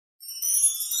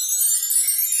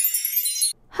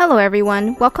Hello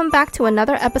everyone, welcome back to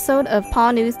another episode of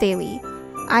Paw News Daily.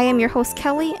 I am your host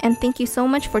Kelly and thank you so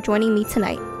much for joining me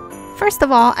tonight. First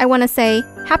of all, I want to say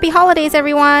happy holidays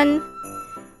everyone!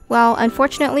 Well,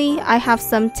 unfortunately, I have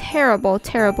some terrible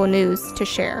news to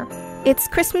share. It's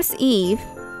Christmas Eve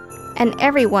and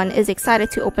everyone is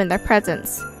excited to open their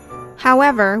presents.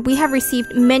 However, we have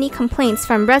received many complaints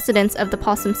from residents of the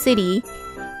Possum City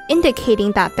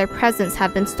indicating that their presents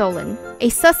have been stolen. A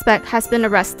suspect has been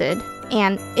arrested,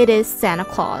 and it is Santa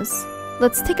Claus.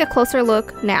 Let's take a closer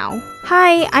look now.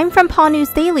 Hi, I'm from Paw News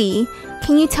Daily.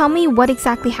 Can you tell me what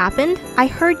exactly happened? I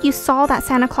heard you saw that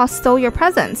Santa Claus stole your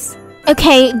presents.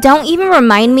 Okay, don't even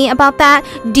remind me about that.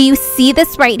 Do you see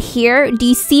this right here? Do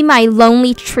you see my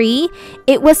lonely tree?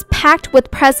 It was packed with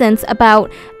presents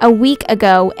about a week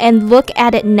ago, and look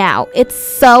at it now. It's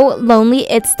so lonely,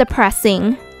 it's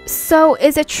depressing. So,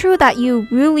 is it true that you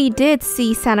really did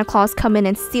see Santa Claus come in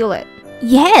and steal it?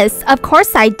 Yes, of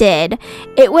course I did.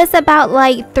 It was about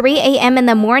like 3 a.m. in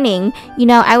the morning. You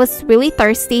know, I was really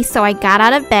thirsty, so I got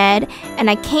out of bed and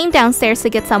I came downstairs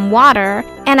to get some water,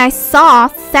 and I saw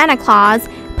Santa Claus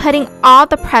putting all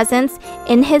the presents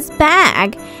in his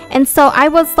bag. And so I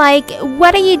was like,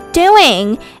 what are you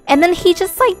doing? And then he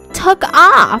just like took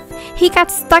off. He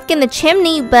got stuck in the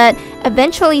chimney, but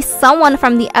eventually someone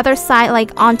from the other side,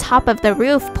 like on top of the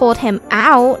roof, pulled him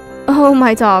out. Oh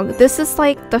my dog, this is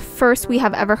like the first we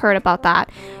have ever heard about that.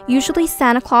 Usually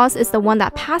Santa Claus is the one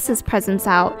that passes presents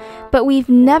out, but we've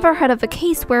never heard of a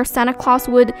case where Santa Claus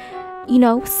would, you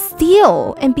know,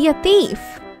 steal and be a thief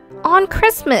on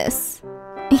Christmas.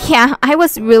 Yeah, I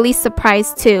was really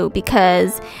surprised too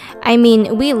because, I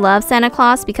mean, we love Santa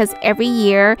Claus because every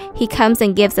year he comes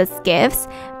and gives us gifts,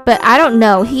 but I don't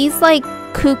know, he's like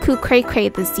cuckoo cray cray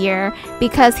this year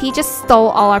because he just stole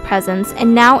all our presents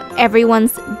and now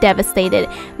everyone's devastated.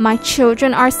 My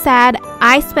children are sad,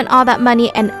 I spent all that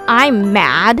money and I'm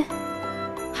mad.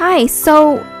 Hi,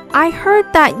 so I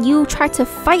heard that you tried to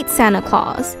fight Santa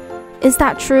Claus. Is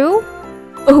that true?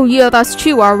 Oh yeah, that's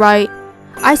true, alright.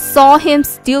 I saw him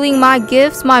stealing my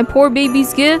gifts, my poor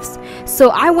baby's gifts,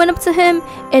 so I went up to him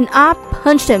and I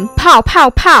punched him. Pow, pow,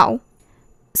 pow.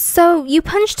 So you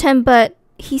punched him, but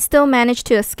he still managed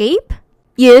to escape?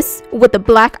 Yes, with a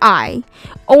black eye.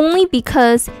 Only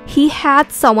because he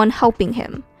had someone helping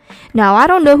him. Now, I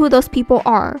don't know who those people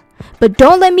are, but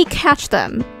don't let me catch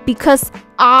them, because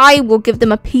I will give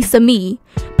them a piece of me.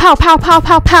 Pow, pow, pow,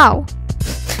 pow, pow.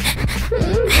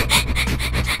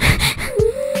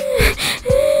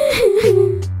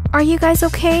 Are you guys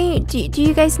okay? Do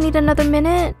you guys need another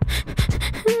minute?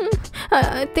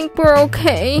 I think we're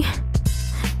okay.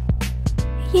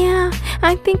 Yeah,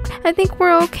 I think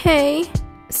we're okay.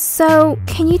 So,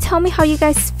 can you tell me how you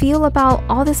guys feel about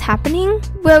all this happening?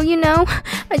 Well, you know,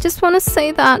 I just want to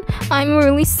say that I'm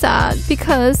really sad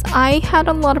because I had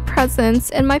a lot of presents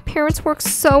and my parents worked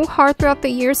so hard throughout the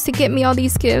years to get me all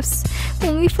these gifts,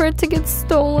 only for it to get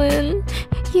stolen.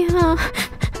 Yeah,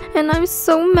 and I'm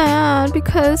so mad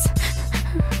because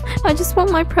I just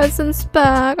want my presents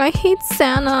back. I hate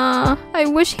Santa. I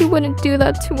wish he wouldn't do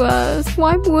that to us.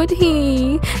 Why would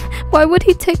he? Why would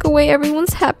he take away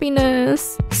everyone's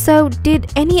happiness? So,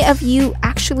 did any of you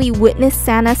actually witness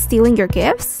Santa stealing your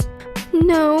gifts?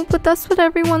 No, but that's what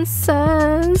everyone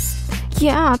says.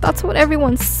 Yeah, that's what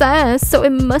everyone says, so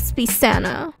it must be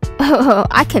Santa. Oh,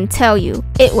 I can tell you,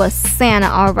 it was Santa,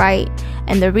 alright.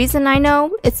 And the reason I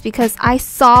know, it's because I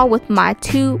saw with my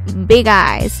two big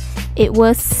eyes. It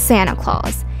was Santa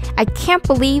Claus. I can't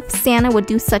believe Santa would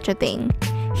do such a thing.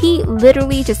 He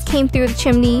literally just came through the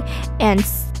chimney and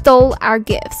stole our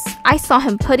gifts. I saw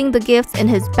him putting the gifts in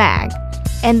his bag,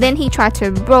 and then he tried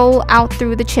to roll out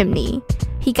through the chimney.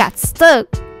 He got stuck,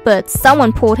 but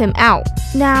someone pulled him out.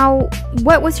 Now,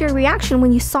 what was your reaction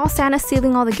when you saw Santa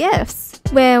stealing all the gifts?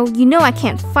 Well, you know I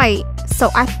can't fight, so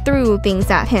I threw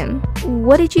things at him.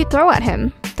 What did you throw at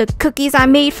him? The cookies I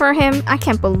made for him? I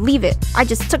can't believe it. I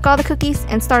just took all the cookies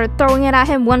and started throwing it at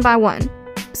him one by one.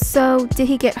 So, did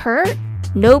he get hurt?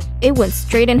 Nope, it went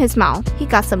straight in his mouth. He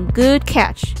got some good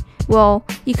catch. Well,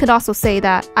 you could also say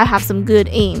that I have some good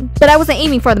aim. But I wasn't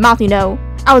aiming for the mouth, you know.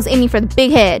 I was aiming for the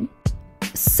big head.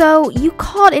 So, you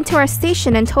called into our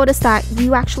station and told us that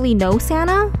you actually know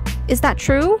Santa? Is that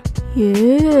true?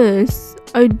 Yes,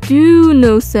 I do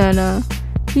know Santa.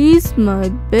 He's my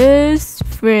best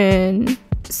friend.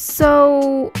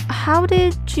 So, how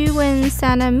did you and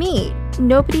Santa meet?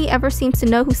 Nobody ever seems to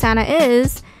know who Santa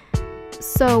is.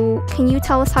 So, can you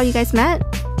tell us how you guys met?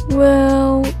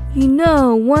 Well, you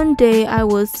know, one day I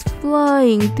was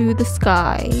flying through the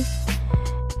sky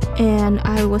and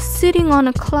I was sitting on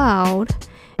a cloud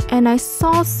and I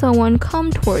saw someone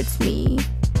come towards me.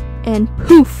 and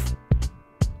poof!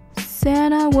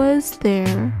 Santa was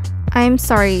there. I'm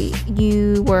sorry,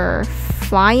 you were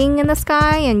flying in the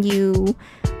sky and you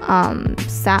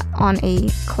sat on a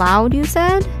cloud, you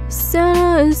said?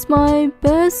 Santa is my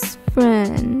best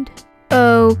friend.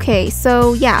 Okay,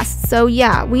 so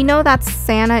yeah, we know that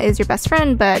Santa is your best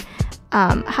friend, but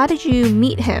how did you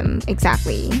meet him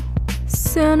exactly?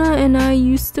 Santa and I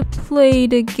used to play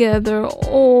together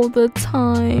all the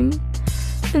time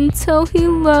until he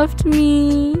left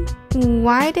me.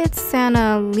 Why did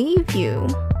Santa leave you?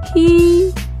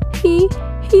 He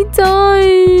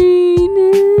died.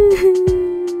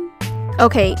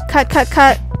 Okay,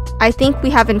 cut. I think we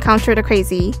have encountered a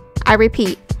crazy. I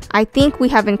repeat, I think we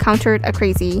have encountered a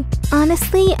crazy.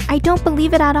 Honestly, I don't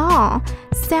believe it at all.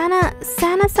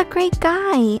 Santa's a great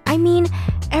guy. I mean,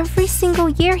 every single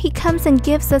year he comes and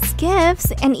gives us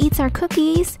gifts and eats our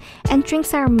cookies and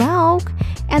drinks our milk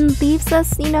and leaves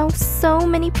us, so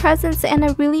many presents and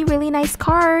a really, really nice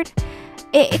card.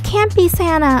 It can't be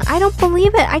Santa. I don't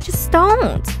believe it. I just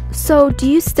don't. So, do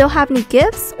you still have any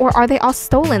gifts, or are they all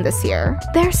stolen this year?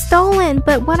 They're stolen,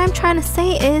 but what I'm trying to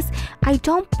say is, I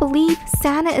don't believe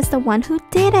Santa is the one who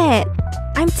did it.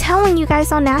 I'm telling you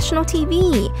guys on national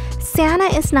TV, Santa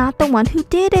is not the one who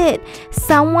did it.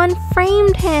 Someone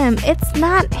framed him. It's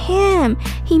not him.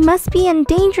 He must be in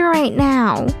danger right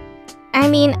now. I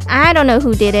mean, I don't know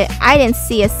who did it. I didn't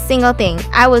see a single thing.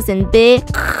 I was in bed.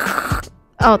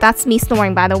 Oh, that's me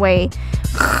snoring, by the way.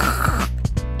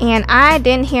 And I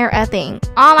didn't hear a thing.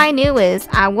 All I knew is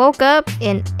I woke up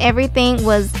and everything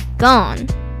was gone.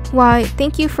 Why,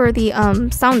 thank you for the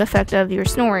sound effect of your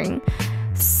snoring.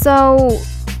 So,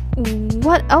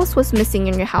 what else was missing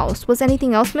in your house? Was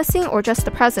anything else missing or just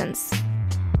the presents?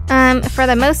 For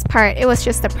the most part, it was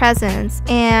just the presents.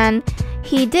 And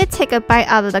he did take a bite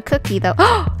out of the cookie, though.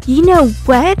 You know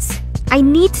what? I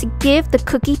need to give the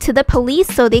cookie to the police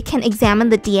so they can examine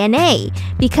the DNA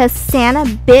because Santa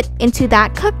bit into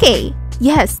that cookie.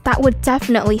 Yes, that would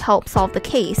definitely help solve the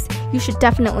case. You should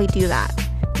definitely do that.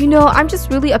 I'm just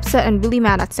really upset and really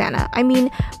mad at Santa. I mean,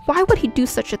 why would he do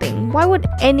such a thing? Why would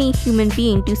any human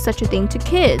being do such a thing to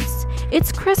kids?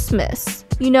 It's Christmas.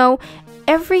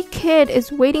 Every kid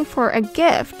is waiting for a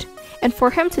gift, and for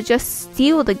him to just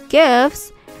steal the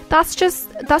gifts, that's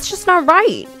just not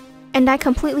right. And I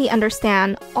completely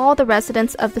understand. All the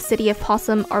residents of the city of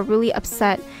Pawsome are really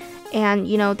upset and,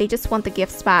 they just want the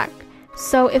gifts back.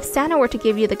 So if Santa were to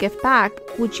give you the gift back,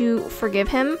 would you forgive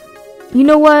him? You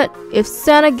know what? If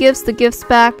Santa gives the gifts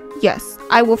back, yes,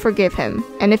 I will forgive him.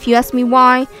 And if you ask me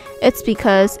why, it's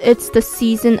because it's the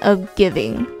season of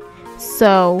giving.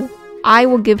 So I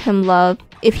will give him love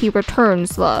if he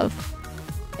returns love.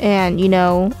 And,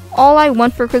 all I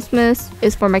want for Christmas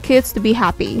is for my kids to be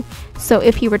happy. So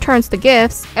if he returns the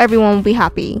gifts, everyone will be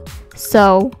happy.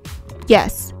 So,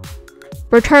 yes.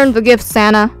 Return the gifts,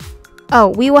 Santa. Oh,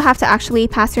 we will have to actually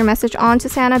pass your message on to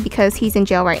Santa because he's in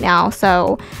jail right now.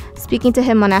 So, speaking to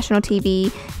him on national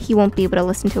TV, he won't be able to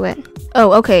listen to it.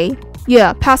 Oh, okay.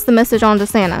 Yeah, pass the message on to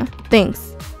Santa.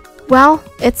 Thanks. Well,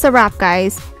 it's a wrap,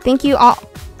 guys. Thank you all.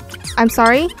 I'm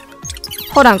sorry?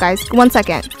 Hold on, guys. 1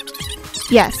 second.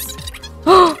 Yes.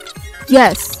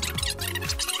 Yes.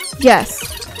 Yes.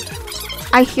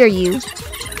 I hear you.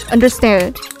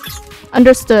 Understood.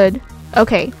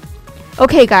 Okay.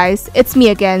 Okay, guys. It's me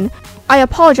again. I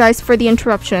apologize for the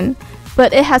interruption,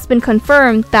 but it has been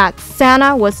confirmed that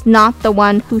Santa was not the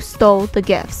one who stole the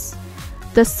gifts.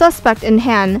 The suspect in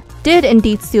hand did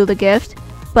indeed steal the gift,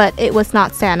 but it was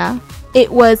not Santa.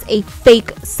 It was a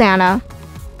fake Santa.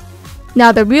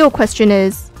 Now the real question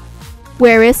is,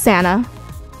 where is Santa?